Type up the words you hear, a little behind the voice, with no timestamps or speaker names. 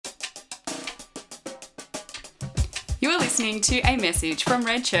listening to a message from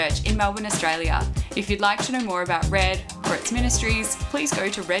Red Church in Melbourne, Australia. If you'd like to know more about Red or its ministries, please go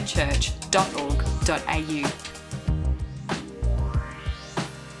to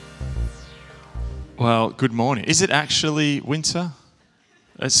redchurch.org.au. Well, good morning. Is it actually winter?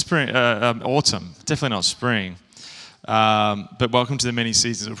 It's spring, autumn. Definitely not spring. But welcome to the many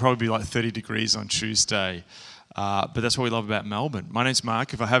seasons. It'll probably be like 30 degrees on Tuesday. But that's what we love about Melbourne. My name's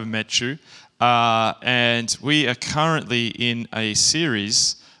Mark, if I haven't met you. And we are currently in a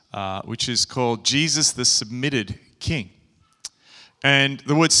series which is called Jesus the Submitted King. And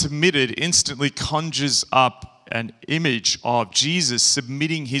the word submitted instantly conjures up an image of Jesus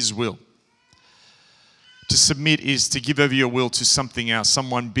submitting his will. To submit is to give over your will to something else,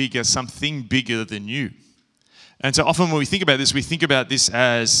 someone bigger, something bigger than you. And so often when we think about this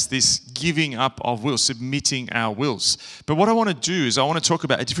as this giving up of will, submitting our wills. But what I want to do is I want to talk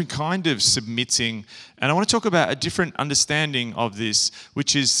about a different kind of submitting, and I want to talk about a different understanding of this,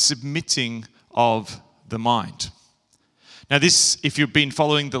 which is submitting of the mind. Now this, if you've been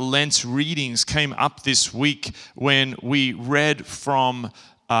following the Lent readings, came up this week when we read from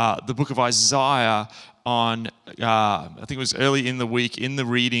the book of Isaiah on, I think it was early in the week in the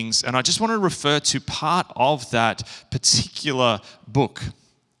readings, and I just want to refer to part of that particular book.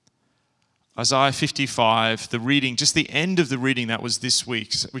 Isaiah 55, the reading, just the end of the reading that was this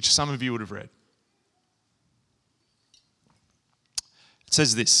week, which some of you would have read. It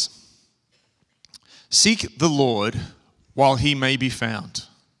says this: "Seek the Lord while he may be found.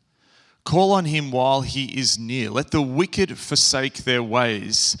 Call on him while he is near. Let the wicked forsake their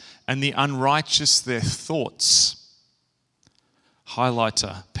ways and the unrighteous their thoughts."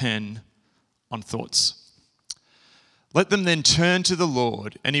 Highlighter, pen on thoughts. "Let them then turn to the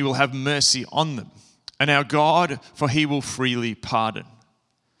Lord, and he will have mercy on them. And our God, for he will freely pardon."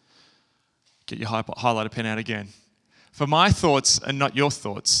 Get your highlighter pen out again. "For my thoughts are not your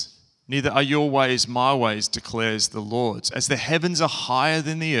thoughts, neither are your ways my ways, declares the Lord. As the heavens are higher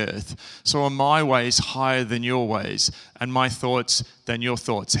than the earth, so are my ways higher than your ways, and my thoughts than your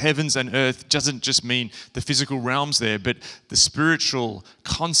thoughts." Heavens and earth doesn't just mean the physical realms there, but the spiritual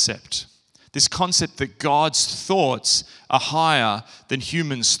concept. This concept that God's thoughts are higher than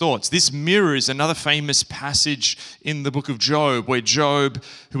humans' thoughts. This mirrors another famous passage in the book of Job, where Job,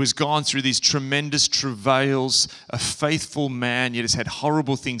 who has gone through these tremendous travails, a faithful man, yet has had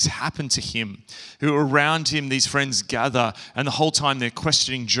horrible things happen to him, who around him these friends gather, and the whole time they're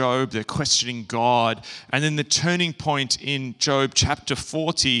questioning Job, they're questioning God. And then the turning point in Job chapter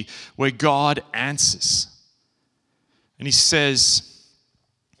 40, where God answers. And he says,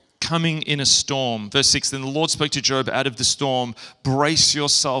 coming in a storm. Verse 6, "Then the Lord spoke to Job out of the storm, brace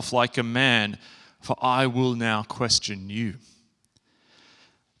yourself like a man, for I will now question you."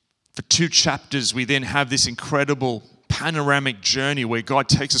 For 2 chapters, we then have this incredible panoramic journey where God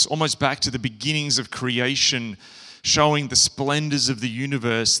takes us almost back to the beginnings of creation, showing the splendors of the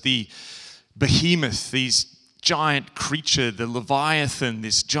universe, the behemoth, these giant creature, the Leviathan,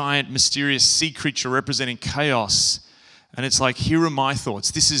 this giant mysterious sea creature representing chaos. And it's like, here are my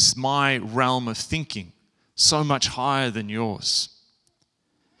thoughts. This is my realm of thinking, so much higher than yours.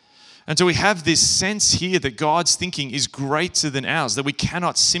 And so we have this sense here that God's thinking is greater than ours, that we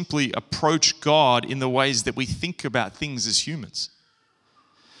cannot simply approach God in the ways that we think about things as humans.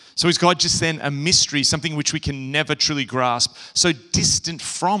 So is God just then a mystery, something which we can never truly grasp, so distant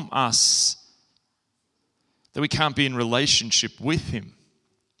from us that we can't be in relationship with him?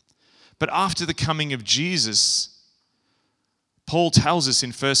 But after the coming of Jesus, Paul tells us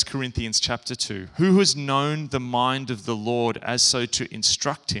in 1 Corinthians chapter 2, "Who has known the mind of the Lord as so to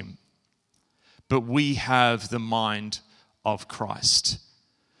instruct him? But we have the mind of Christ."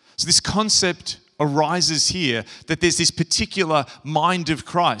 So this concept arises here that there's this particular mind of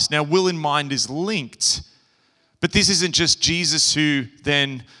Christ. Now, will and mind is linked, but this isn't just Jesus who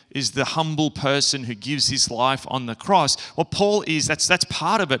then is the humble person who gives his life on the cross. What Paul is, that's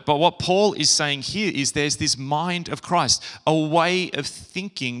part of it. But what Paul is saying here is there's this mind of Christ, a way of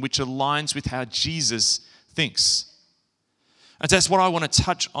thinking which aligns with how Jesus thinks. And that's what I want to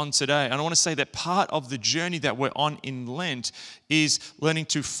touch on today. And I want to say that part of the journey that we're on in Lent is learning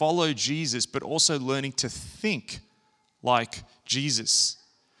to follow Jesus, but also learning to think like Jesus.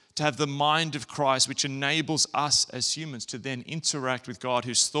 To have the mind of Christ, which enables us as humans to then interact with God,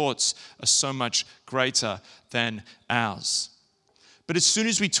 whose thoughts are so much greater than ours. But as soon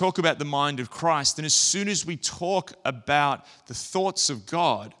as we talk about the mind of Christ, and as soon as we talk about the thoughts of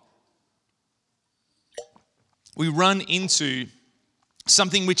God, we run into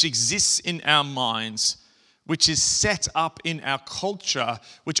something which exists in our minds, which is set up in our culture,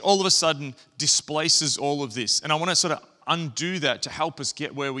 which all of a sudden displaces all of this. And I want to sort of undo that to help us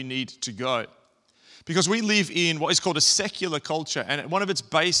get where we need to go. Because we live in what is called a secular culture, and one of its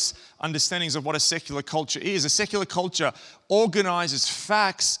base understandings of what a secular culture is, a secular culture organizes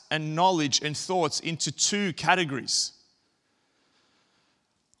facts and knowledge and thoughts into two categories.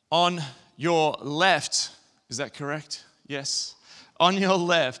 On your left, is that correct? Yes. On your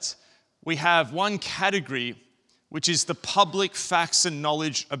left, we have one category, which is the public facts and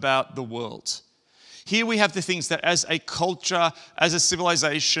knowledge about the world. Here we have the things that as a culture, as a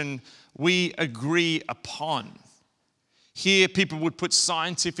civilization, we agree upon. Here people would put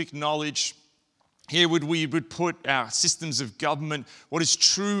scientific knowledge. Here we would put our systems of government, what is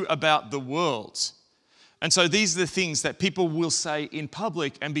true about the world. And so these are the things that people will say in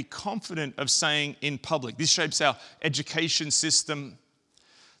public and be confident of saying in public. This shapes our education system.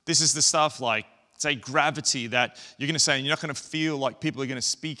 This is the stuff like, say, gravity, that you're going to say, and you're not going to feel like people are going to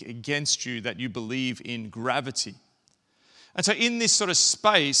speak against you that you believe in gravity. And so in this sort of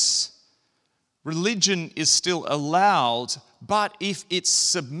space, religion is still allowed, but if it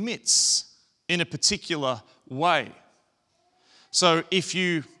submits in a particular way. So if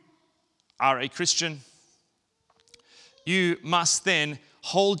you are a Christian, you must then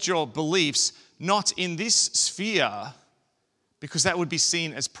hold your beliefs not in this sphere, because that would be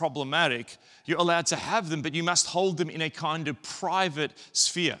seen as problematic. You're allowed to have them, but you must hold them in a kind of private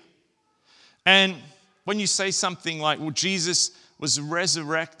sphere. And when you say something like, well, Jesus was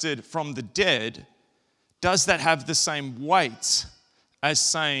resurrected from the dead, does that have the same weight as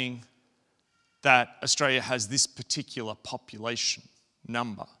saying that Australia has this particular population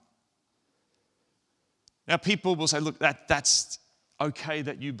number? Now, people will say, look, that's okay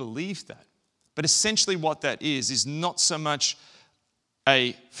that you believe that. But essentially what that is not so much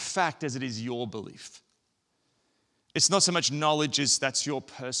a fact as it is your belief. It's not so much knowledge as that's your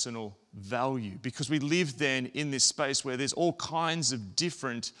personal value, because we live then in this space where there's all kinds of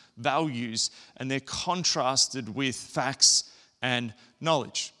different values and they're contrasted with facts and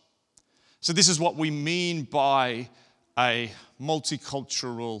knowledge. So this is what we mean by a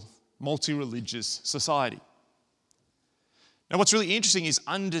multicultural, multi-religious society. Now, what's really interesting is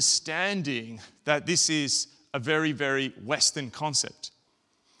understanding that this is a very, very Western concept.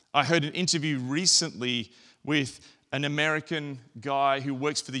 I heard an interview recently with an American guy who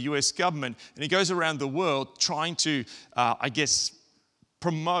works for the US government, and he goes around the world trying to,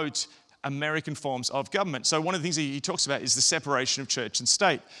 promote American forms of government. So one of the things he talks about is the separation of church and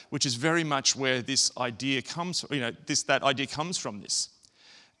state, which is very much where this idea comes, that idea comes from this.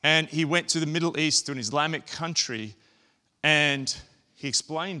 And he went to the Middle East, to an Islamic country, and he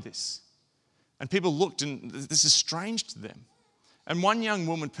explained this. And people looked, and this is strange to them. And one young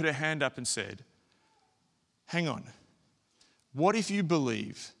woman put her hand up and said, hang on, what if you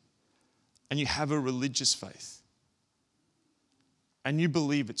believe and you have a religious faith and you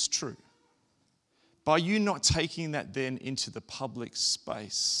believe it's true? By you not taking that then into the public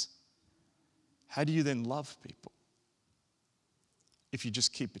space, how do you then love people? If you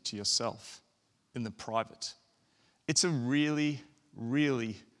just keep it to yourself in the private. It's a really,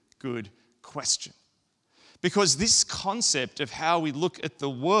 really good question. Because this concept of how we look at the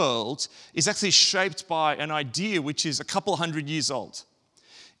world is actually shaped by an idea which is a couple hundred years old.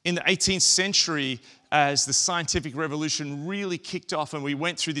 In the 18th century, as the scientific revolution really kicked off and we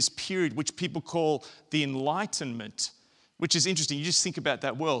went through this period which people call the Enlightenment, which is interesting. You just think about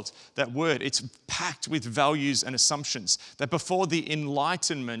that word. It's packed with values and assumptions. That before the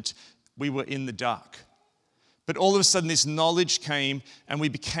Enlightenment, we were in the dark. But all of a sudden, this knowledge came and we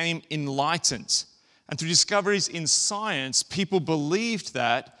became enlightened. And through discoveries in science, people believed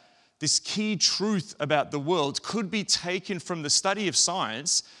that this key truth about the world could be taken from the study of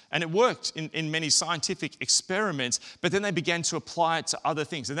science, and it worked in many scientific experiments, but then they began to apply it to other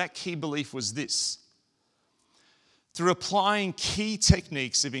things. And that key belief was this. Through applying key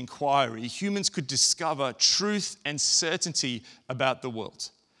techniques of inquiry, humans could discover truth and certainty about the world.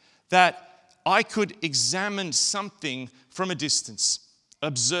 That I could examine something from a distance,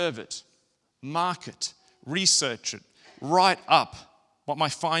 observe it, mark it, research it, write up what my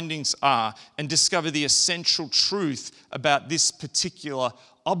findings are, and discover the essential truth about this particular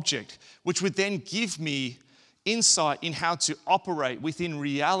object, which would then give me insight in how to operate within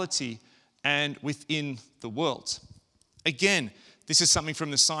reality and within the world. Again, this is something from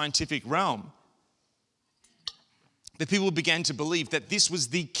the scientific realm. That people began to believe that this was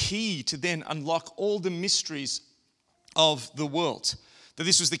the key to then unlock all the mysteries of the world. That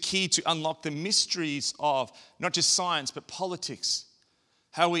this was the key to unlock the mysteries of not just science, but politics,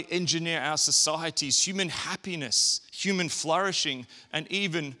 how we engineer our societies, human happiness, human flourishing, and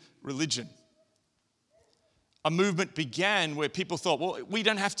even religion. a movement began where people thought, well, we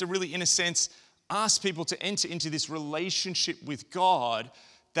don't have to really, in a sense, ask people to enter into this relationship with God,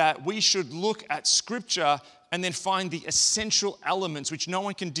 that we should look at Scripture and then find the essential elements which no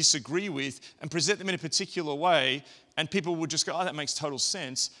one can disagree with and present them in a particular way, and people would just go, oh, that makes total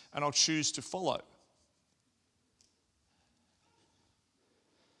sense, and I'll choose to follow.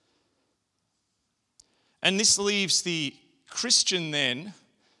 And this leaves the Christian then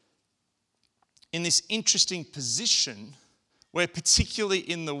in this interesting position where, particularly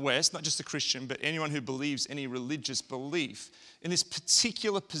in the West, not just the Christian, but anyone who believes any religious belief, in this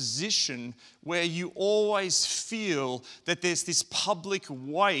particular position where you always feel that there's this public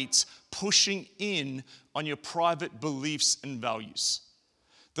weight pushing in on your private beliefs and values.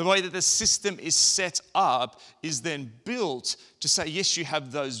 The way that the system is set up is then built to say, yes, you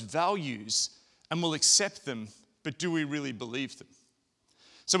have those values and we'll accept them, but do we really believe them?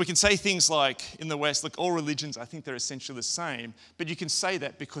 So we can say things like, in the West, look, all religions, I think they're essentially the same, but you can say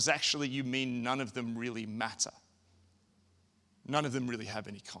that because actually you mean none of them really matter. None of them really have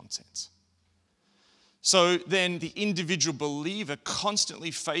any content. So then the individual believer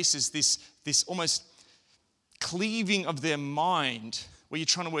constantly faces this almost cleaving of their mind where you're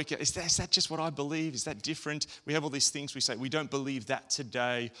trying to work out, is that just what I believe? Is that different? We have all these things we say, we don't believe that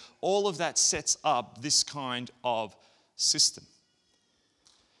today. All of that sets up this kind of system.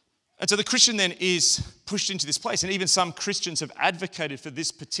 And so the Christian then is pushed into this place. And even some Christians have advocated for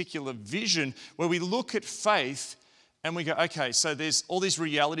this particular vision where we look at faith and we go, okay, so there's all these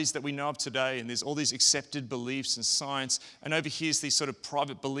realities that we know of today, and there's all these accepted beliefs and science, and over here's these sort of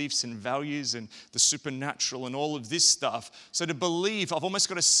private beliefs and values and the supernatural and all of this stuff. So to believe, I've almost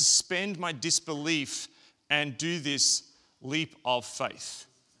got to suspend my disbelief and do this leap of faith.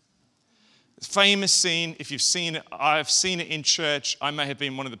 Famous scene, if you've seen it, I've seen it in church. I may have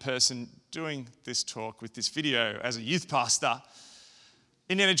been one of the person doing this talk with this video as a youth pastor.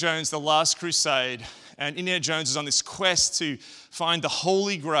 Indiana Jones, The Last Crusade, and Indiana Jones is on this quest to find the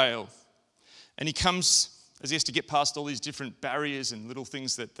Holy Grail. And he comes, as he has to get past all these different barriers and little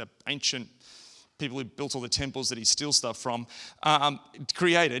things that the ancient people who built all the temples that he steals stuff from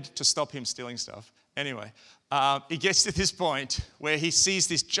created to stop him stealing stuff. Anyway, he gets to this point where he sees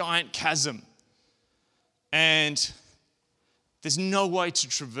this giant chasm, and there's no way to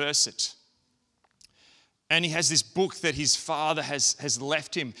traverse it. And he has this book that his father has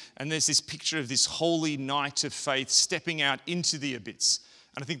left him, and there's this picture of this holy knight of faith stepping out into the abyss.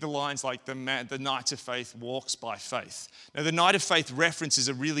 And I think the line's like, the knight of faith walks by faith. Now, the knight of faith reference is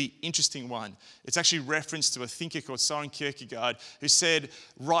a really interesting one. It's actually reference to a thinker called Søren Kierkegaard, who said,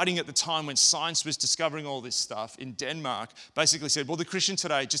 writing at the time when science was discovering all this stuff in Denmark, basically said, well, the Christian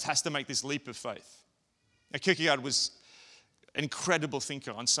today just has to make this leap of faith. Now, Kierkegaard was an incredible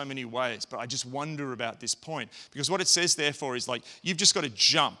thinker on so many ways, but I just wonder about this point, because what it says therefore is like, you've just got to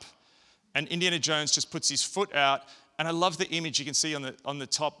jump. And Indiana Jones just puts his foot out, and I love the image you can see on the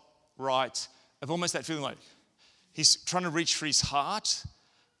top right of almost that feeling like he's trying to reach for his heart,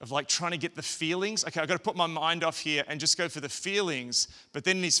 of like trying to get the feelings. Okay, I've got to put my mind off here and just go for the feelings, but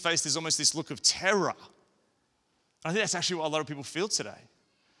then in his face there's almost this look of terror. I think that's actually what a lot of people feel today.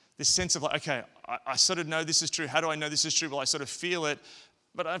 This sense of like, okay, I sort of know this is true. How do I know this is true? Well, I sort of feel it,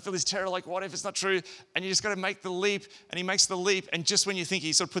 but I feel this terror, like, what if it's not true? And you just got to make the leap, and he makes the leap, and just when you think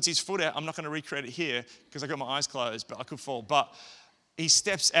he sort of puts his foot out, I'm not going to recreate it here because I got my eyes closed, but I could fall. But he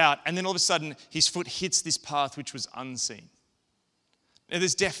steps out, and then all of a sudden, his foot hits this path which was unseen. Now,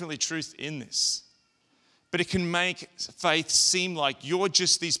 there's definitely truth in this. But it can make faith seem like you're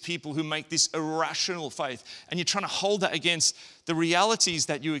just these people who make this irrational faith. And you're trying to hold that against the realities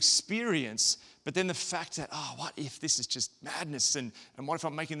that you experience. But then the fact that, what if this is just madness? And what if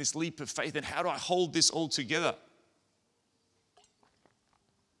I'm making this leap of faith? And how do I hold this all together?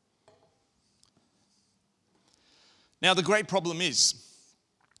 Now, the great problem is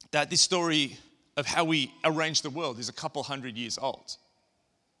that this story of how we arrange the world is a couple hundred years old.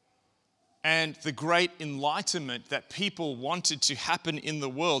 And the great enlightenment that people wanted to happen in the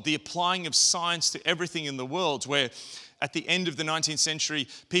world, the applying of science to everything in the world, where at the end of the 19th century,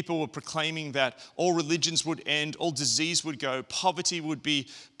 people were proclaiming that all religions would end, all disease would go, poverty would be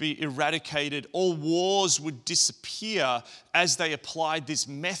eradicated, all wars would disappear as they applied this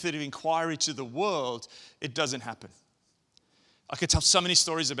method of inquiry to the world. It doesn't happen. I could tell so many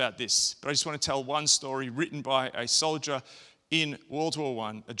stories about this, but I just want to tell one story written by a soldier in World War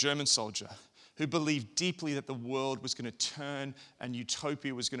I, a German soldier, who believed deeply that the world was going to turn and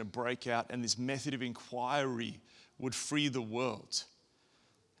utopia was going to break out and this method of inquiry would free the world.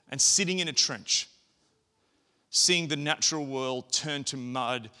 And sitting in a trench, seeing the natural world turn to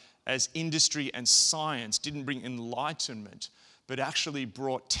mud as industry and science didn't bring enlightenment, but actually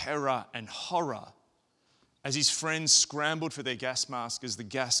brought terror and horror as his friends scrambled for their gas mask as the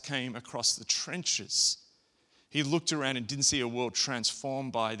gas came across the trenches. He looked around and didn't see a world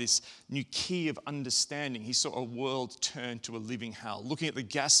transformed by this new key of understanding. He saw a world turn to a living hell. Looking at the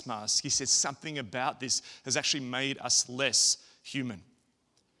gas mask, he said something about this has actually made us less human.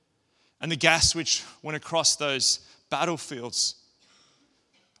 And the gas which went across those battlefields,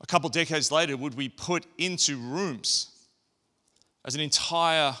 a couple decades later, would be put into rooms as an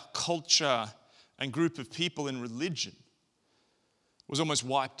entire culture and group of people in religion was almost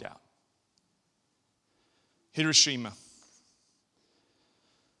wiped out. Hiroshima,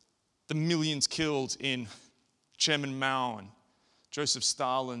 the millions killed in Chairman Mao and Joseph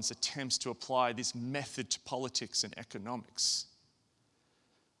Stalin's attempts to apply this method to politics and economics.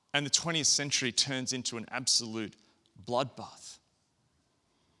 And the 20th century turns into an absolute bloodbath,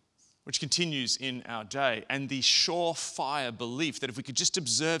 which continues in our day. And the surefire belief that if we could just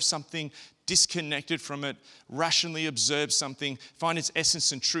observe something disconnected from it, rationally observe something, find its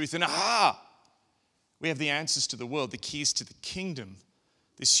essence and truth, and we have the answers to the world, the keys to the kingdom.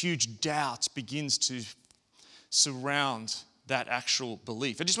 This huge doubt begins to surround that actual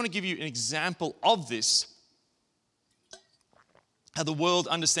belief. I just want to give you an example of this, how the world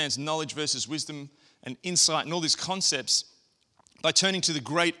understands knowledge versus wisdom and insight and all these concepts by turning to the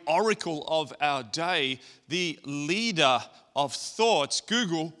great oracle of our day, the leader of thought,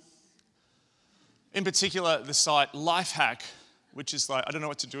 Google, in particular the site Lifehack, which is like, I don't know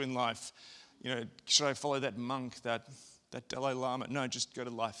what to do in life. You know, should I follow that monk, that Dalai Lama? No, just go to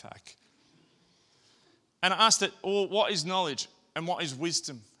Lifehack. And I asked it, well, what is knowledge and what is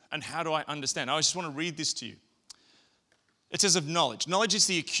wisdom and how do I understand? I just want to read this to you. It says of knowledge. Knowledge is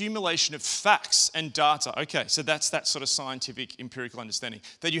the accumulation of facts and data. Okay, so that's that sort of scientific, empirical understanding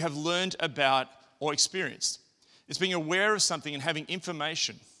that you have learned about or experienced. It's being aware of something and having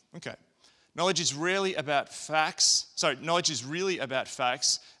information. Okay. Knowledge is really about facts. Knowledge is really about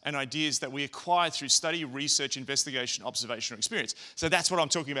facts and ideas that we acquire through study, research, investigation, observation, or experience. So that's what I'm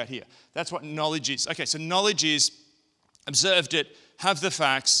talking about here. That's what knowledge is. Okay, so knowledge is observed it, have the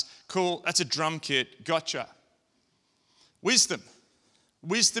facts, cool, that's a drum kit, gotcha. Wisdom.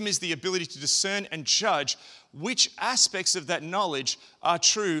 Wisdom is the ability to discern and judge which aspects of that knowledge are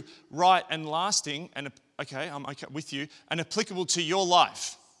true, right, and lasting, and I'm okay with you, and applicable to your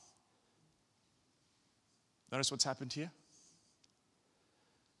life. Notice what's happened here?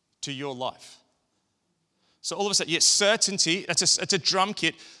 To your life. So all of a sudden, yes, certainty, it's a drum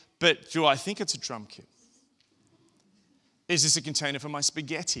kit, but do I think it's a drum kit? Is this a container for my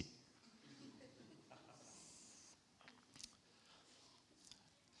spaghetti?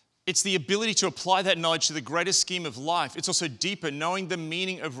 It's the ability to apply that knowledge to the greater scheme of life. It's also deeper, knowing the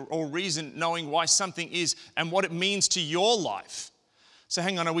meaning of or reason, knowing why something is and what it means to your life. So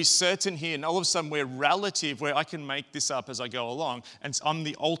hang on, are we certain here? And all of a sudden we're relative, where I can make this up as I go along, and I'm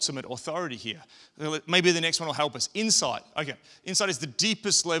the ultimate authority here. Maybe the next one will help us. Insight. Okay, insight is the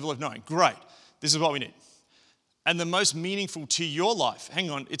deepest level of knowing. Great, this is what we need. And the most meaningful to your life. Hang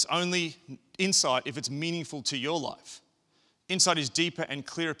on, it's only insight if it's meaningful to your life. Insight is deeper and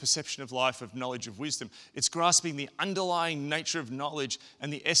clearer perception of life, of knowledge, of wisdom. It's grasping the underlying nature of knowledge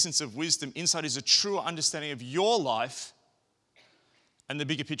and the essence of wisdom. Insight is a truer understanding of your life and the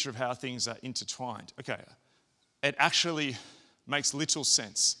bigger picture of how things are intertwined. Okay, it actually makes little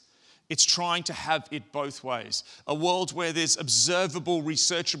sense. It's trying to have it both ways. A world where there's observable,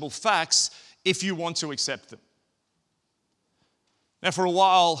 researchable facts if you want to accept them. Now, for a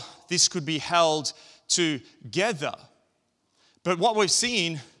while, this could be held together. But what we've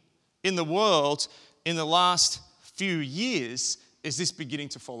seen in the world in the last few years is this beginning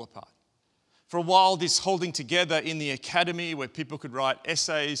to fall apart. For a while, this holding together in the academy where people could write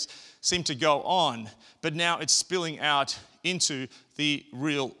essays seemed to go on, but now it's spilling out into the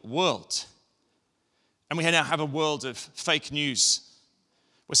real world. And we now have a world of fake news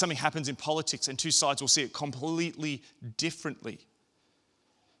where something happens in politics and two sides will see it completely differently,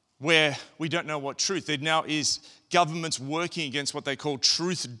 where we don't know what truth. There now is governments working against what they call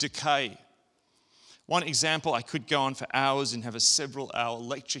truth decay. One example, I could go on for hours and have a several-hour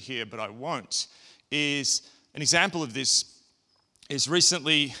lecture here, but I won't, is an example of this is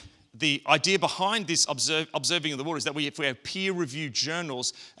recently the idea behind this observing of the world is that if we have peer-reviewed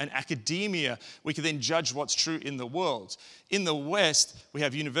journals and academia, we can then judge what's true in the world. In the West, we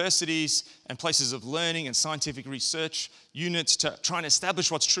have universities and places of learning and scientific research units to try and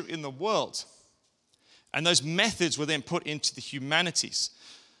establish what's true in the world. And those methods were then put into the humanities.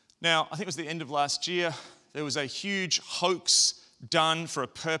 Now, I think it was the end of last year, there was a huge hoax done for a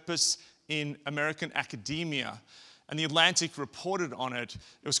purpose in American academia, and The Atlantic reported on it.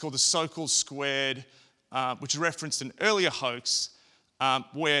 It was called the Sokal Squared, which referenced an earlier hoax,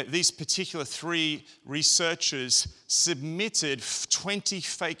 where these particular three researchers submitted 20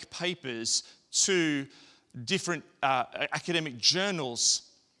 fake papers to different academic journals,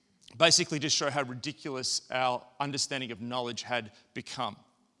 basically to show how ridiculous our understanding of knowledge had become.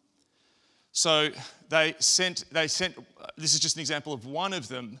 So they sent. This is just an example of one of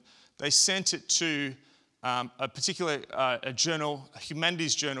them. They sent it to a particular a journal, a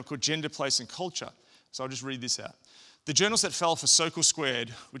humanities journal called Gender, Place and Culture. So I'll just read this out. The journals that fell for Sokal Squared,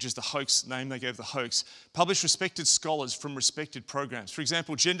 which is the hoax name they gave the hoax, published respected scholars from respected programs. For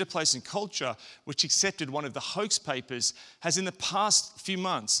example, Gender, Place and Culture, which accepted one of the hoax papers, has in the past few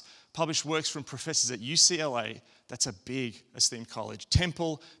months published works from professors at UCLA, that's a big esteemed college,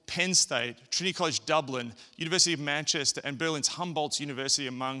 Temple, Penn State, Trinity College Dublin, University of Manchester, and Berlin's Humboldt University,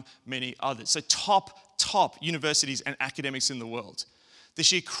 among many others. So top universities and academics in the world. The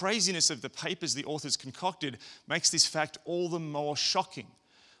sheer craziness of the papers the authors concocted makes this fact all the more shocking.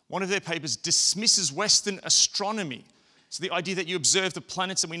 One of their papers dismisses Western astronomy, so the idea that you observe the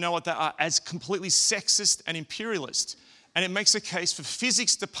planets and we know what they are, as completely sexist and imperialist. And it makes a case for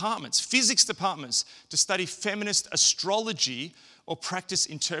physics departments to study feminist astrology or practice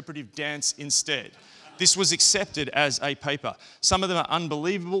interpretive dance instead. This was accepted as a paper. Some of them are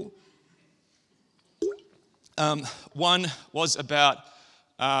unbelievable. One was about,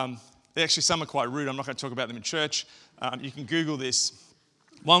 actually some are quite rude, I'm not going to talk about them in church. You can Google this.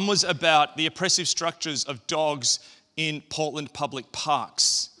 One was about the oppressive structures of dogs in Portland public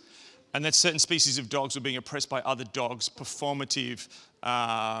parks. And that certain species of dogs were being oppressed by other dogs, performative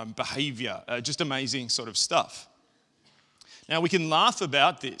behavior, just amazing sort of stuff. Now, we can laugh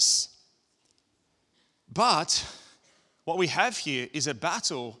about this, but what we have here is a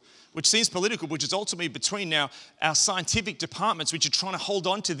battle which seems political, which is ultimately between now our scientific departments, which are trying to hold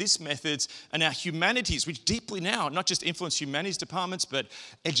on to these methods, and our humanities, which deeply now not just influence humanities departments, but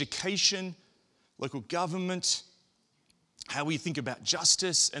education, local government, how we think about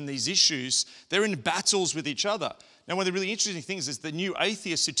justice and these issues. They're in battles with each other. Now, one of the really interesting things is the new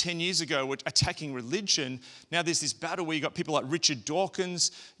atheists who 10 years ago were attacking religion. Now there's this battle where you've got people like Richard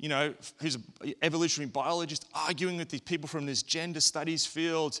Dawkins, who's an evolutionary biologist, arguing with these people from this gender studies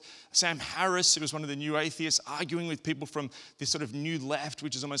field. Sam Harris, who was one of the new atheists, arguing with people from this sort of new left,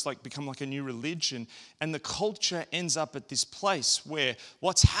 which has almost like become like a new religion. And the culture ends up at this place where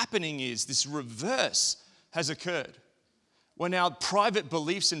what's happening is this reverse has occurred. Where now private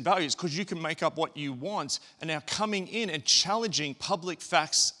beliefs and values, because you can make up what you want, are now coming in and challenging public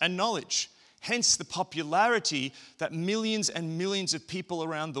facts and knowledge. Hence the popularity that millions and millions of people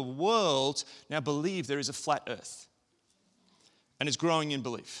around the world now believe there is a flat earth. And it's growing in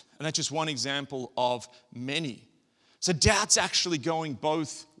belief. And that's just one example of many. So doubt's actually going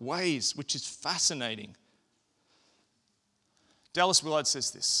both ways, which is fascinating. Dallas Willard says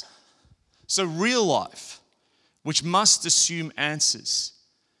this. So real life, which must assume answers,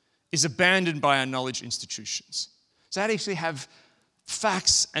 is abandoned by our knowledge institutions. So how do you actually have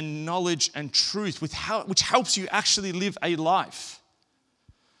facts and knowledge and truth which helps you actually live a life?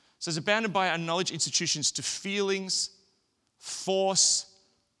 So it's abandoned by our knowledge institutions to feelings, force,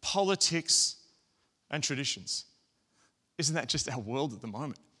 politics, and traditions. Isn't that just our world at the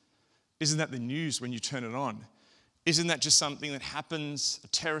moment? Isn't that the news when you turn it on? Isn't that just something that happens, a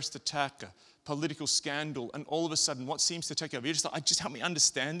terrorist attack, a political scandal, and all of a sudden what seems to take over? You're just like, just help me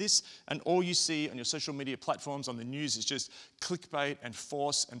understand this, and all you see on your social media platforms, on the news, is just clickbait and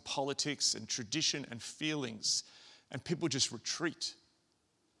force and politics and tradition and feelings, and people just retreat.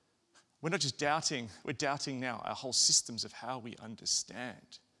 We're not just doubting, we're doubting now our whole systems of how we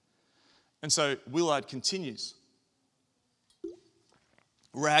understand. And so Willard continues.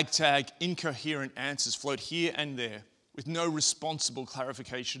 Ragtag, incoherent answers float here and there with no responsible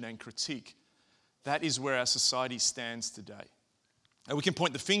clarification and critique. That is where our society stands today. And we can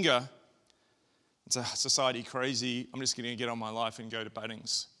point the finger. It's a society crazy. I'm just going to get on my life and go to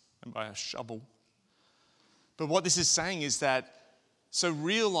Bunnings and buy a shovel. But what this is saying is that, so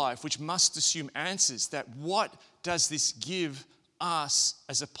real life, which must assume answers, that what does this give us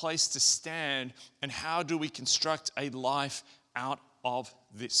as a place to stand, and how do we construct a life out of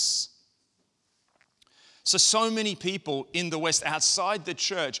this? So many people in the West, outside the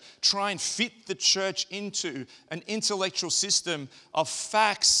church, try and fit the church into an intellectual system of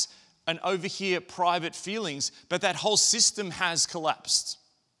facts and over here private feelings, but that whole system has collapsed.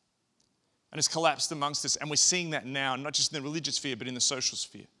 And it's collapsed amongst us, and we're seeing that now, not just in the religious sphere, but in the social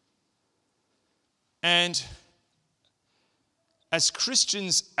sphere. And as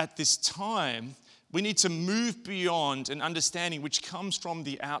Christians at this time, we need to move beyond an understanding which comes from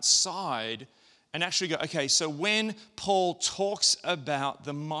the outside and actually go, okay, so when Paul talks about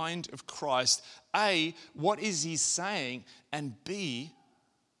the mind of Christ, A, what is he saying? And B,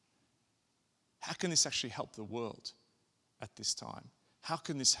 how can this actually help the world at this time? How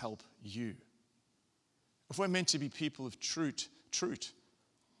can this help you? If we're meant to be people of truth,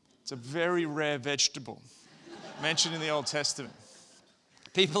 it's a very rare vegetable mentioned in the Old Testament.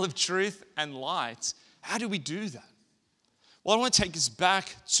 People of truth and light, how do we do that? Well, I want to take us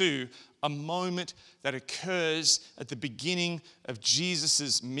back to a moment that occurs at the beginning of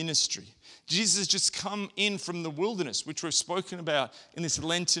Jesus' ministry. Jesus has just come in from the wilderness, which we've spoken about in this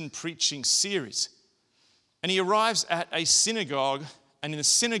Lenten preaching series. And he arrives at a synagogue, and in the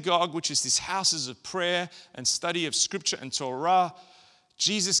synagogue, which is these houses of prayer and study of scripture and Torah,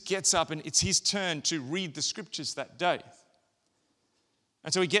 Jesus gets up and it's his turn to read the scriptures that day.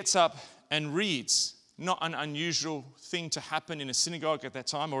 And so he gets up and reads. Not an unusual thing to happen in a synagogue at that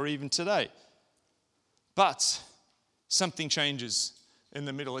time or even today. But something changes in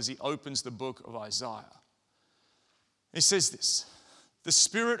the middle as he opens the book of Isaiah. He says this, "The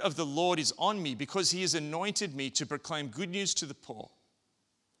Spirit of the Lord is on me because he has anointed me to proclaim good news to the poor."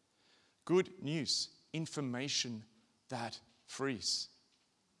 Good news, information that frees.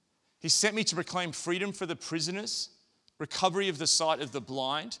 He sent me to proclaim freedom for the prisoners, recovery of the sight of the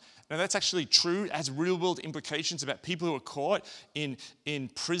blind. Now that's actually true. It has real world implications about people who are caught in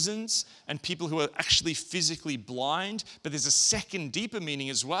prisons and people who are actually physically blind. But there's a second deeper meaning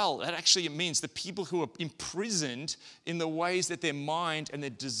as well. That actually it means the people who are imprisoned in the ways that their mind and their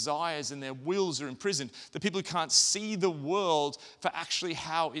desires and their wills are imprisoned. The people who can't see the world for actually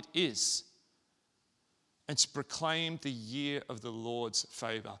how it is. And to proclaim the year of the Lord's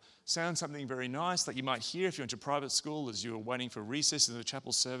favor. Sounds something very nice that you might hear if you went to private school as you were waiting for recess in the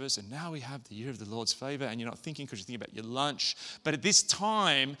chapel service, and now we have the year of the Lord's favor, and you're not thinking because you're thinking about your lunch. But at this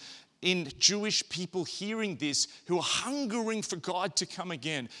time, in Jewish people hearing this, who are hungering for God to come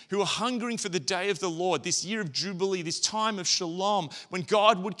again, who are hungering for the day of the Lord, this year of Jubilee, this time of Shalom, when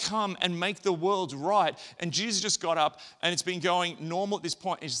God would come and make the world right. And Jesus just got up, and it's been going normal at this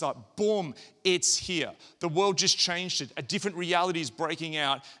point. It's just like, boom, it's here. The world just changed it. A different reality is breaking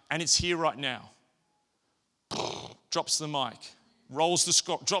out, and it's here right now. Drops the mic, rolls the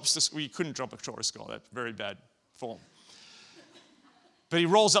scroll, drops the, well, you couldn't drop a Torah scroll, that's very bad form. But he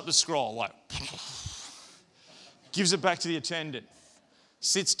rolls up the scroll, like, gives it back to the attendant,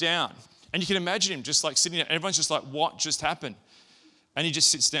 sits down. And you can imagine him just like sitting there. Everyone's just like, what just happened? And he just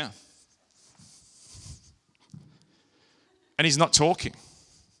sits down. And he's not talking.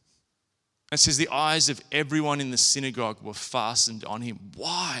 It says the eyes of everyone in the synagogue were fastened on him.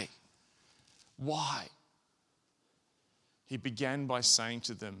 Why? Why? He began by saying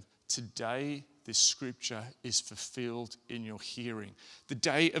to them, today this scripture is fulfilled in your hearing. The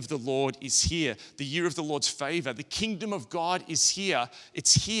day of the Lord is here. The year of the Lord's favor. The kingdom of God is here.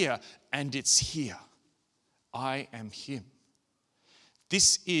 It's here and it's here. I am him.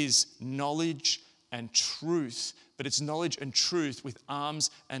 This is knowledge and truth, but it's knowledge and truth with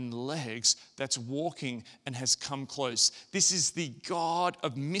arms and legs that's walking and has come close. This is the God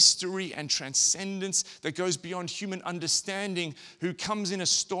of mystery and transcendence that goes beyond human understanding, who comes in a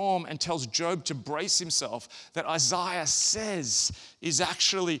storm and tells Job to brace himself, that Isaiah says is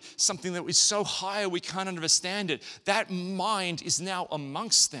actually something that is so higher we can't understand it. That mind is now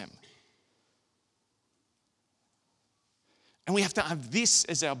amongst them. And we have to have this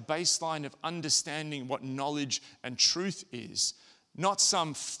as our baseline of understanding what knowledge and truth is. Not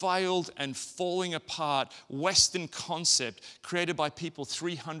some failed and falling apart Western concept created by people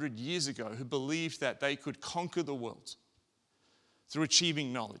 300 years ago who believed that they could conquer the world through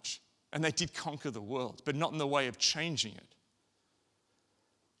achieving knowledge. And they did conquer the world, but not in the way of changing it,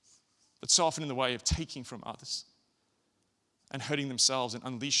 but so often in the way of taking from others and hurting themselves and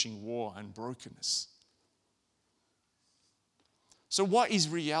unleashing war and brokenness. So what is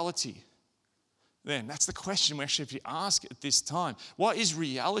reality then? That's the question we actually have to ask at this time. What is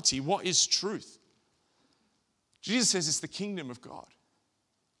reality? What is truth? Jesus says it's the kingdom of God.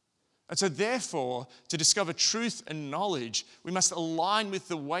 And so therefore, to discover truth and knowledge, we must align with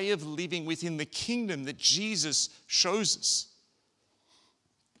the way of living within the kingdom that Jesus shows us.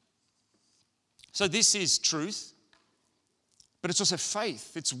 So this is truth, but it's also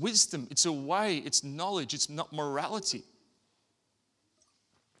faith, it's wisdom, it's a way, it's knowledge, it's not morality.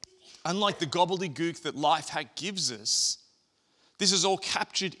 Unlike the gobbledygook that life hack gives us, This is all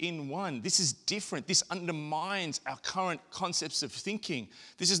captured in one. This is different. This undermines our current concepts of thinking.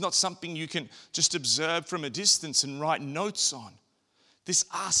 This is not something you can just observe from a distance and write notes on. This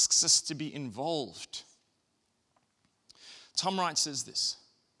asks us to be involved. Tom Wright says this: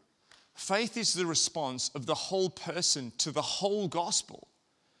 faith is the response of the whole person to the whole gospel.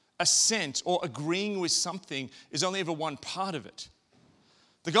 Assent or agreeing with something is only ever one part of it.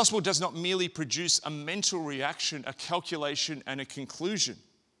 The gospel does not merely produce a mental reaction, a calculation, and a conclusion.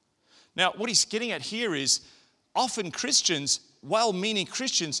 Now, what he's getting at here is often Christians, well-meaning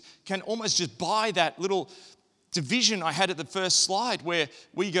Christians, can almost just buy that little division I had at the first slide where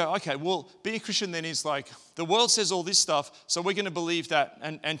we go, okay, well, being a Christian then is like, the world says all this stuff, so we're going to believe that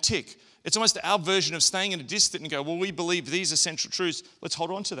and tick. It's almost our version of staying at a distance and go, well, we believe these essential truths, let's hold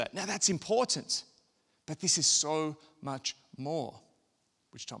on to that. Now, that's important, but this is so much more,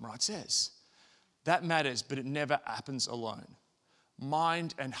 which Tom Wright says. That matters, but it never happens alone.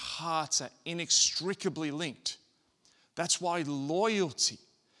 Mind and hearts are inextricably linked. That's why loyalty,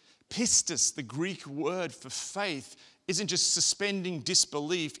 pistis, the Greek word for faith, isn't just suspending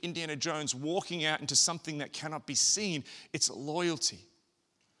disbelief, Indiana Jones walking out into something that cannot be seen. It's loyalty.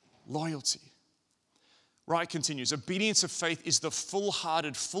 Loyalty. Wright continues, obedience of faith is the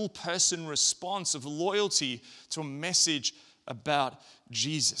full-hearted, full-person response of loyalty to a message about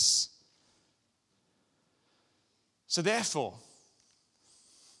Jesus. So therefore,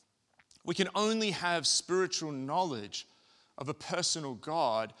 we can only have spiritual knowledge of a personal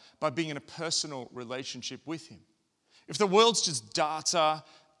God by being in a personal relationship with Him. If the world's just data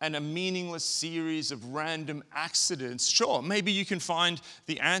and a meaningless series of random accidents, sure, maybe you can find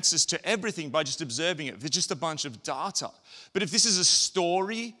the answers to everything by just observing it. They're just a bunch of data. But if this is a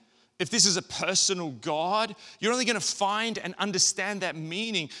story, if this is a personal God, you're only going to find and understand that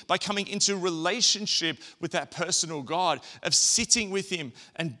meaning by coming into relationship with that personal God, of sitting with Him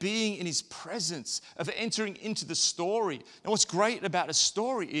and being in His presence, of entering into the story. And what's great about a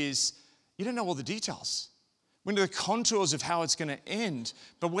story is you don't know all the details. We know the contours of how it's going to end,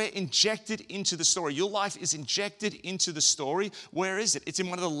 but we're injected into the story. Your life is injected into the story. Where is it? It's in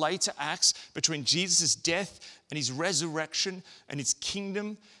one of the later acts between Jesus' death and His resurrection and His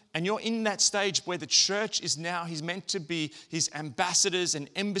kingdom. And you're in that stage where the church is now, He's meant to be His ambassadors and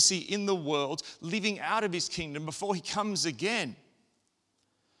embassy in the world, living out of His kingdom before He comes again.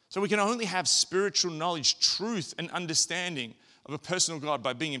 So we can only have spiritual knowledge, truth, and understanding of a personal God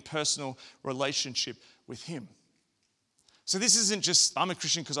by being in personal relationship with Him. So this isn't just, I'm a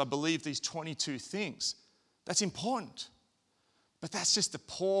Christian because I believe these 22 things. That's important. But that's just a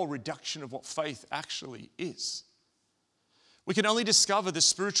poor reduction of what faith actually is. We can only discover the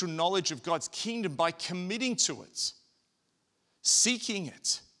spiritual knowledge of God's kingdom by committing to it, seeking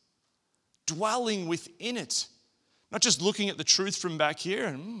it, dwelling within it. Not just looking at the truth from back here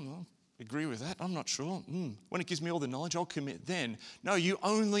and, I agree with that, I'm not sure. When it gives me all the knowledge, I'll commit then. No, you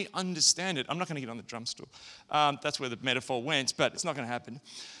only understand it. I'm not going to get on the drum stool. That's where the metaphor went, but it's not going to happen.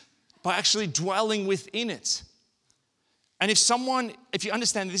 By actually dwelling within it. And if you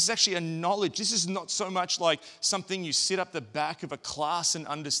understand this is actually a knowledge, this is not so much like something you sit up the back of a class and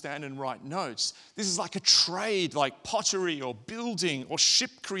understand and write notes. This is like a trade, like pottery or building or ship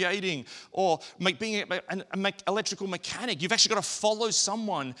creating or being an electrical mechanic. You've actually got to follow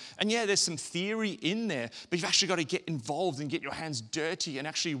someone. And yeah, there's some theory in there, but you've actually got to get involved and get your hands dirty and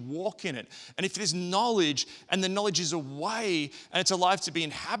actually walk in it. And if there's knowledge and the knowledge is a way and it's a life to be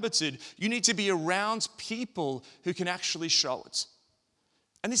inhabited, you need to be around people who can actually show it.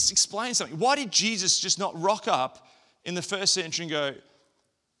 And this explains something. Why did Jesus just not rock up in the first century and go,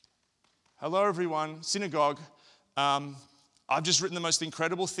 hello everyone, synagogue, I've just written the most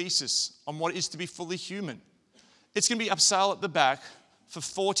incredible thesis on what it is to be fully human. It's going to be up sale at the back for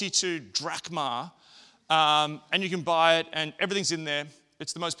 42 drachma, and you can buy it and everything's in there.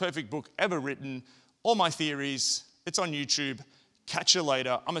 It's the most perfect book ever written. All my theories, it's on YouTube. Catch you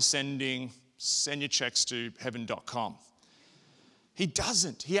later. I'm ascending. Send your checks to heaven.com. He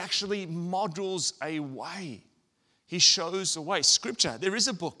doesn't. He actually models a way. He shows a way. Scripture, there is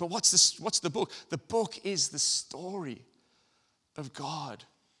a book, but what's the book? The book is the story of God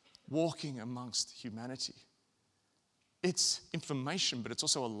walking amongst humanity. It's information, but it's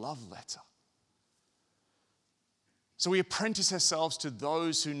also a love letter. So we apprentice ourselves to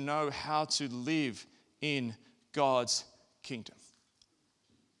those who know how to live in God's kingdom.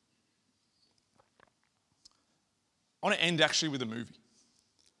 I want to end actually with a movie.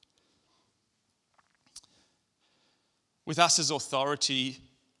 With us as authority,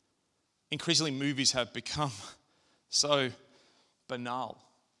 increasingly movies have become so banal.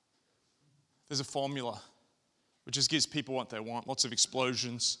 There's a formula It just gives people what they want, lots of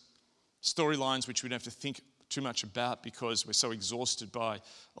explosions, storylines which we don't have to think too much about because we're so exhausted by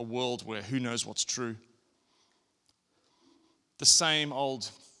a world where who knows what's true. The same old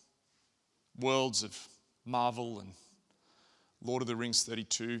worlds of Marvel and Lord of the Rings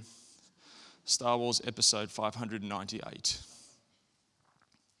 32, Star Wars Episode 598.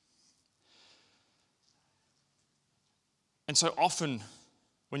 And so often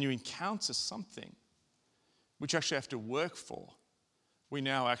when you encounter something which you actually have to work for, we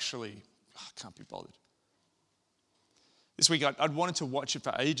now actually can't be bothered. This week I'd wanted to watch it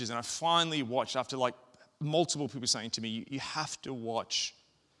for ages, and I finally watched after like multiple people saying to me, you have to watch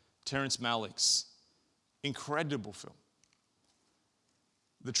Terrence Malick's incredible film,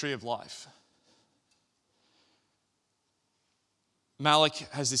 The Tree of Life. Malick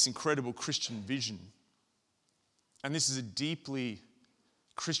has this incredible Christian vision, and this is a deeply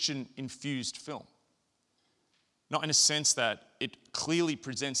Christian-infused film. Not in a sense that it clearly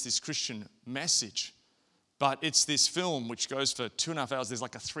presents this Christian message, but it's this film which goes for 2.5 hours. There's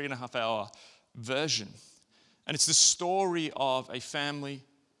like a 3.5 hour version. And it's the story of a family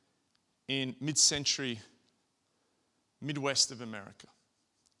in mid-century Midwest of America.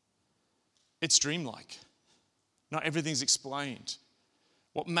 It's dreamlike. Not everything's explained.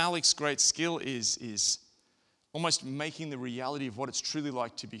 What Malick's great skill is almost making the reality of what it's truly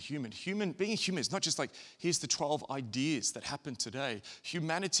like to be human. Being human is not just like, here's the 12 ideas that happen today.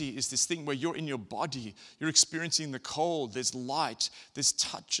 Humanity is this thing where you're in your body, you're experiencing the cold, there's light, there's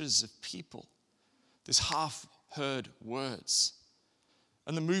touches of people, there's half-heard words.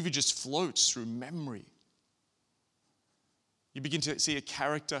 And the movie just floats through memory. You begin to see a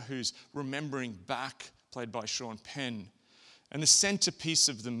character who's remembering back, played by Sean Penn. And the centerpiece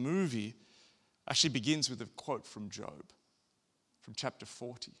of the movie actually begins with a quote from Job, from chapter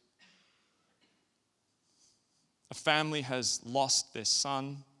 40. A family has lost their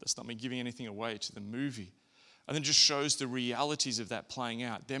son. That's not me giving anything away to the movie. And then just shows the realities of that playing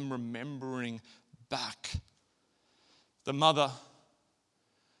out, them remembering back. The mother,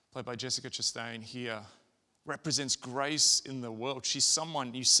 played by Jessica Chastain here, represents grace in the world. She's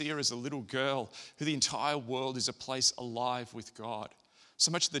someone, you see her as a little girl, who the entire world is a place alive with God.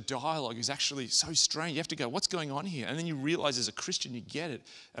 So much of the dialogue is actually so strange. You have to go, what's going on here? And then you realize as a Christian, you get it.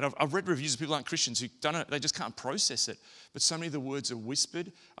 And I've read reviews of people who aren't Christians who don't know, they just can't process it. But so many of the words are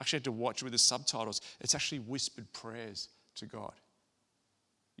whispered. I actually had to watch with the subtitles. It's actually whispered prayers to God.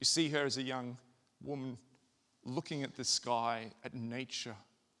 You see her as a young woman looking at the sky, at nature,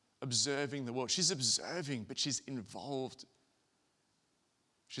 observing the world. She's observing, but she's involved.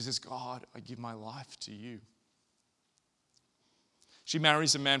 She says, God, I give my life to you. She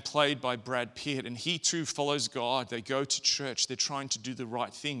marries a man played by Brad Pitt, and he too follows God. They go to church. They're trying to do the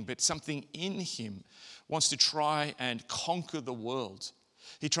right thing, but something in him wants to try and conquer the world.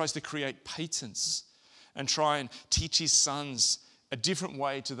 He tries to create patents and try and teach his sons a different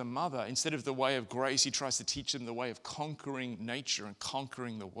way to the mother. Instead of the way of grace, he tries to teach them the way of conquering nature and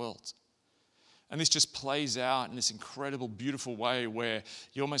conquering the world. And this just plays out in this incredible, beautiful way where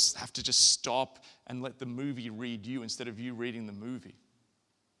you almost have to just stop and let the movie read you instead of you reading the movie.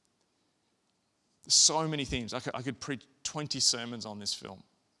 There's so many things. I could preach 20 sermons on this film.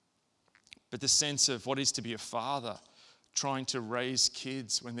 But the sense of what it is to be a father, trying to raise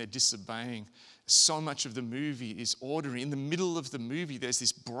kids when they're disobeying. So much of the movie is ordinary. In the middle of the movie, there's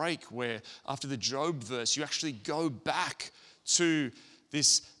this break where after the Job verse, you actually go back to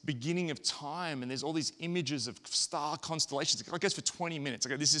this beginning of time, and there's all these images of star constellations. It goes for 20 minutes.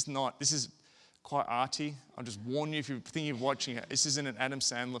 Okay, this is quite arty. I'll just warn you if you're thinking of watching it. This isn't an Adam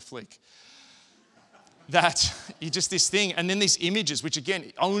Sandler flick. That you just this thing, and then these images, which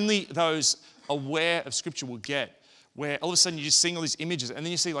again, only those aware of Scripture will get, where all of a sudden you're just seeing all these images, and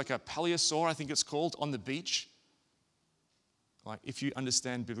then you see like a paleosaur, I think it's called, on the beach. Like, if you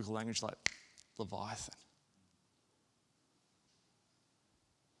understand biblical language, like Leviathan.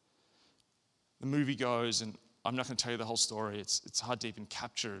 The movie goes, and I'm not going to tell you the whole story. It's hard to even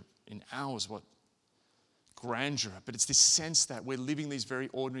capture in hours what grandeur, but it's this sense that we're living these very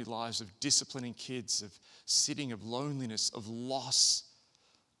ordinary lives of disciplining kids, of sitting, of loneliness, of loss,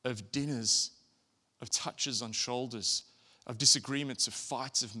 of dinners, of touches on shoulders, of disagreements, of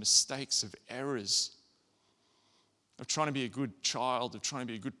fights, of mistakes, of errors, of trying to be a good child, of trying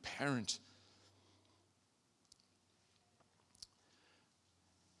to be a good parent.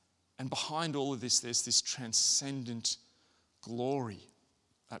 And behind all of this, there's this transcendent glory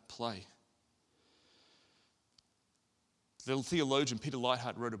at play. The theologian Peter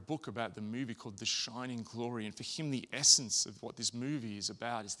Lightheart wrote a book about the movie called The Shining Glory. And for him, the essence of what this movie is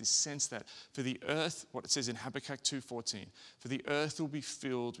about is this sense that for the earth, what it says in Habakkuk 2:14, for the earth will be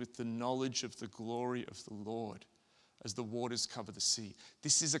filled with the knowledge of the glory of the Lord as the waters cover the sea.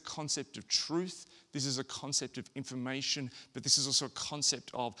 This is a concept of truth. This is a concept of information, but this is also a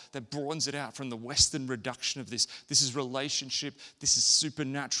concept that broadens it out from the Western reduction of this. This is relationship. This is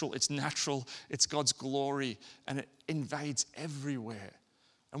supernatural. It's natural. It's God's glory, and it invades everywhere.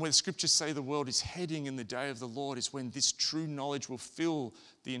 And where the scriptures say the world is heading in the day of the Lord is when this true knowledge will fill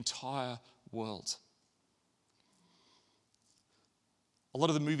the entire world. A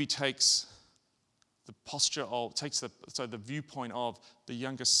lot of the movie takes the viewpoint of the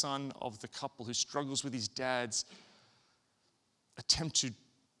younger son of the couple who struggles with his dad's attempt to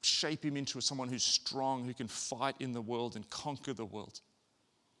shape him into someone who's strong, who can fight in the world and conquer the world.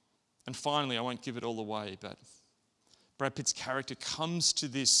 And finally, I won't give it all away, but Brad Pitt's character comes to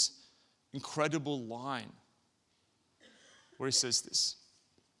this incredible line where he says this: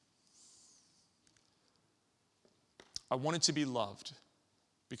 I wanted to be loved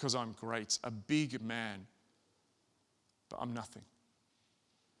because I'm great, a big man, but I'm nothing.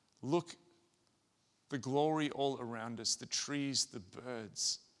 Look, the glory all around us, the trees, the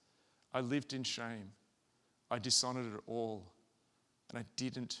birds. I lived in shame. I dishonored it all, and I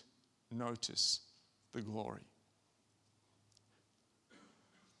didn't notice the glory.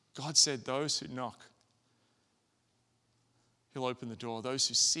 God said, those who knock, He'll open the door. Those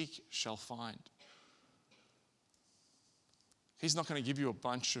who seek shall find. He's not going to give you a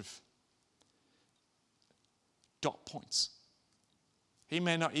bunch of dot points. He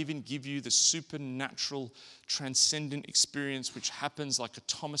may not even give you the supernatural, transcendent experience which happens like a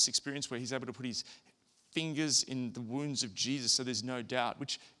Thomas experience where he's able to put his fingers in the wounds of Jesus so there's no doubt,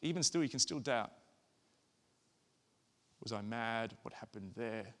 which even still you can still doubt. Was I mad? What happened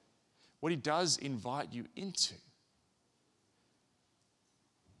there? What he does invite you into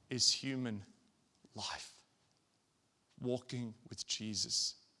is human life. Walking with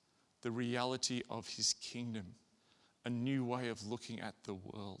Jesus, the reality of his kingdom, a new way of looking at the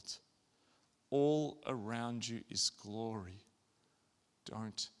world. All around you is glory.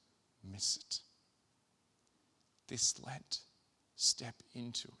 Don't miss it. This Lent, step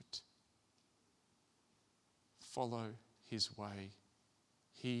into it. Follow his way.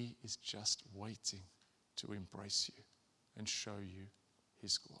 He is just waiting to embrace you and show you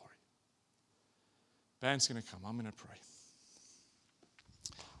his glory. Band's going to come. I'm going to pray.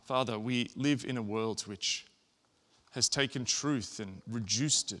 Father, we live in a world which has taken truth and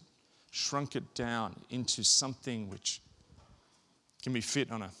reduced it, shrunk it down into something which can be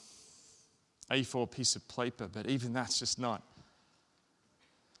fit on a A4 piece of paper, but even that's just not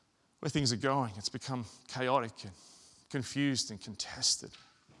where things are going. It's become chaotic and confused and contested.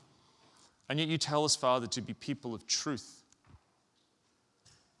 And yet you tell us, Father, to be people of truth.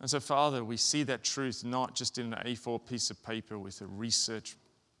 And so, Father, we see that truth not just in an A4 piece of paper with a research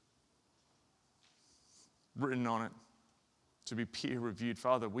written on it to be peer-reviewed.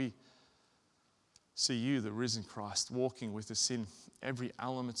 Father, we see you, the risen Christ, walking with us in every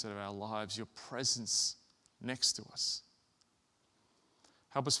element of our lives, your presence next to us.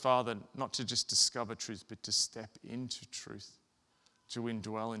 Help us, Father, not to just discover truth, but to step into truth, to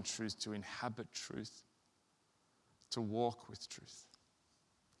indwell in truth, to inhabit truth, to walk with truth.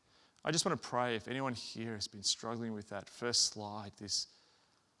 I just want to pray if anyone here has been struggling with that first slide, this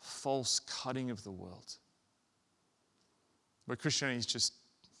false cutting of the world, where Christianity is just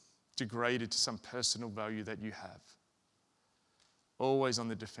degraded to some personal value that you have, always on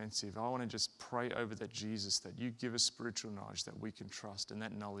the defensive. I want to just pray over that, Jesus, that you give us spiritual knowledge that we can trust, and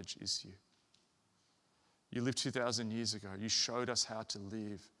that knowledge is you. You lived 2,000 years ago. You showed us how to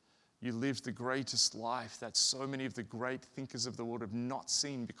live. You lived the greatest life that so many of the great thinkers of the world have not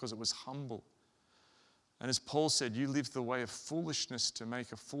seen because it was humble. And as Paul said, you lived the way of foolishness to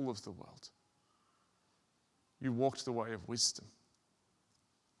make a fool of the world. You walked the way of wisdom,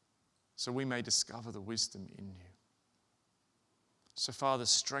 so we may discover the wisdom in you. So, Father,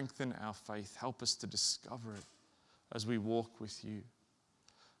 strengthen our faith. Help us to discover it as we walk with you.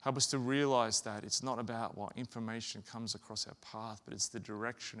 Help us to realize that it's not about what information comes across our path, but it's the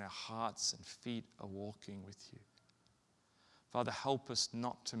direction our hearts and feet are walking with you. Father, help us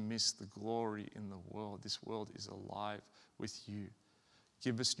not to miss the glory in the world. This world is alive with you.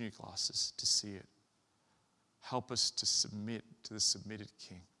 Give us new glasses to see it. Help us to submit to the submitted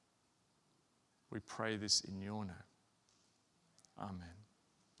King. We pray this in your name. Amen.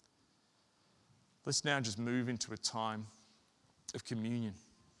 Let's now just move into a time of communion.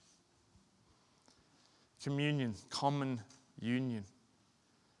 Communion, common union.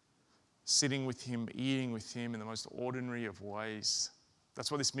 Sitting with him, eating with him in the most ordinary of ways.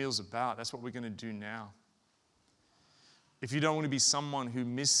 That's what this meal's about. That's what we're going to do now. If you don't want to be someone who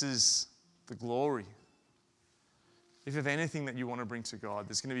misses the glory, if you have anything that you want to bring to God,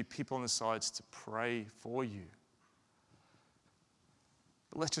 there's going to be people on the sides to pray for you.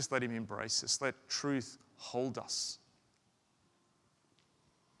 But let's just let him embrace us. Let truth hold us.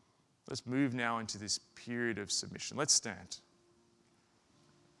 Let's move now into this period of submission. Let's stand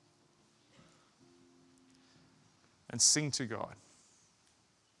and sing to God.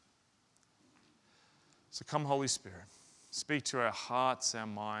 So come, Holy Spirit, speak to our hearts, our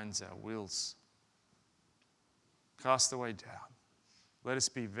minds, our wills. Cast away doubt. Let us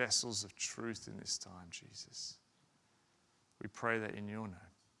be vessels of truth in this time, Jesus. We pray that in your name.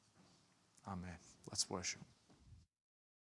 Amen. Let's worship.